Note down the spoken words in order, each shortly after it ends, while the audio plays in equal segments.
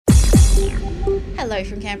Hello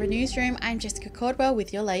from Canberra Newsroom, I'm Jessica Cordwell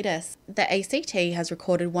with your latest. The ACT has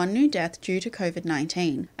recorded one new death due to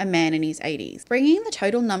COVID-19, a man in his 80s, bringing the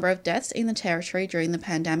total number of deaths in the territory during the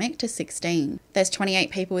pandemic to 16. There's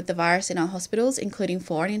 28 people with the virus in our hospitals, including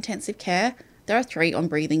 4 in intensive care. There are 3 on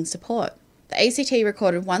breathing support. The ACT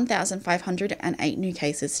recorded 1,508 new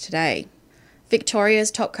cases today.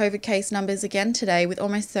 Victoria's top COVID case numbers again today, with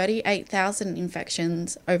almost 38,000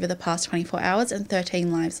 infections over the past 24 hours and 13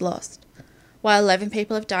 lives lost. While 11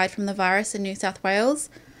 people have died from the virus in New South Wales,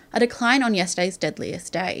 a decline on yesterday's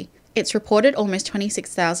deadliest day. It's reported almost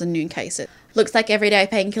 26,000 new cases. Looks like everyday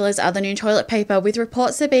painkillers are the new toilet paper, with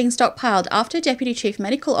reports they're being stockpiled after Deputy Chief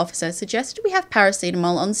Medical Officer suggested we have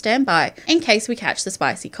paracetamol on standby in case we catch the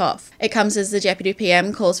spicy cough. It comes as the Deputy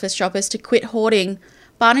PM calls for shoppers to quit hoarding.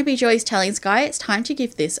 Barnaby Joy's telling Sky it's time to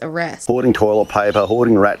give this a rest. Hoarding toilet paper,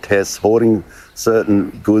 hoarding rat tests, hoarding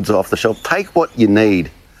certain goods off the shelf. Take what you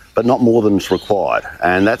need, but not more than is required,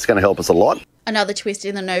 and that's going to help us a lot. Another twist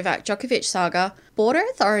in the Novak Djokovic saga, border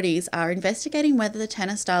authorities are investigating whether the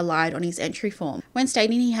tennis star lied on his entry form when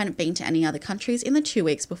stating he hadn't been to any other countries in the 2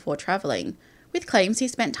 weeks before travelling, with claims he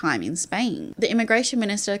spent time in Spain. The immigration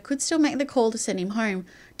minister could still make the call to send him home,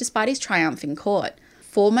 despite his triumph in court.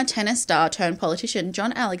 Former tennis star turned politician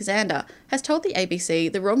John Alexander has told the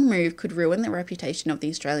ABC the wrong move could ruin the reputation of the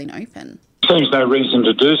Australian Open. Seems no reason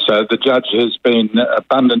to do so. The judge has been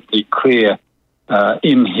abundantly clear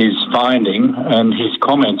in his finding and his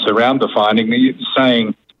comments around the finding,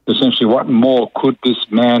 saying essentially what more could this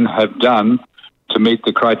man have done to meet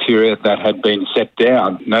the criteria that had been set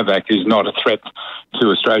down. Novak is not a threat to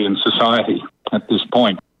Australian society at this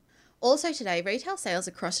point. Also today, retail sales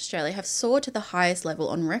across Australia have soared to the highest level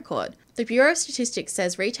on record. The Bureau of Statistics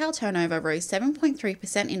says retail turnover rose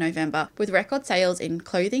 7.3% in November, with record sales in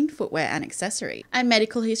clothing, footwear and accessories. And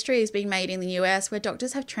medical history has been made in the US, where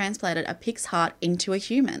doctors have transplanted a pig's heart into a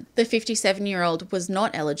human. The 57-year-old was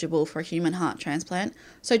not eligible for a human heart transplant,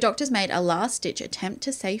 so doctors made a last-ditch attempt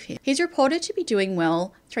to save him. He's reported to be doing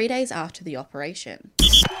well 3 days after the operation.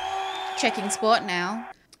 Checking sport now.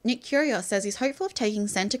 Nick Kyrgios says he's hopeful of taking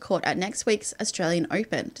centre court at next week's Australian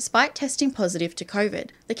Open, despite testing positive to COVID.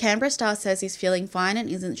 The Canberra star says he's feeling fine and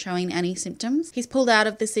isn't showing any symptoms. He's pulled out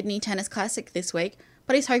of the Sydney Tennis Classic this week,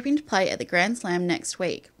 but he's hoping to play at the Grand Slam next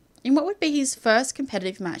week, in what would be his first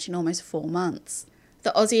competitive match in almost 4 months.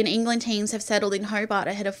 The Aussie and England teams have settled in Hobart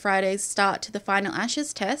ahead of Friday's start to the final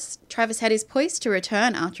Ashes test. Travis Head is poised to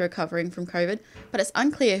return after recovering from COVID, but it's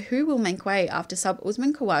unclear who will make way after sub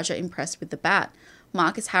Usman Khawaja impressed with the bat.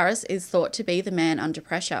 Marcus Harris is thought to be the man under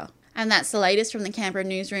pressure. And that's the latest from the Canberra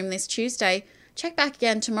Newsroom this Tuesday. Check back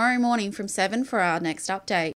again tomorrow morning from 7 for our next update.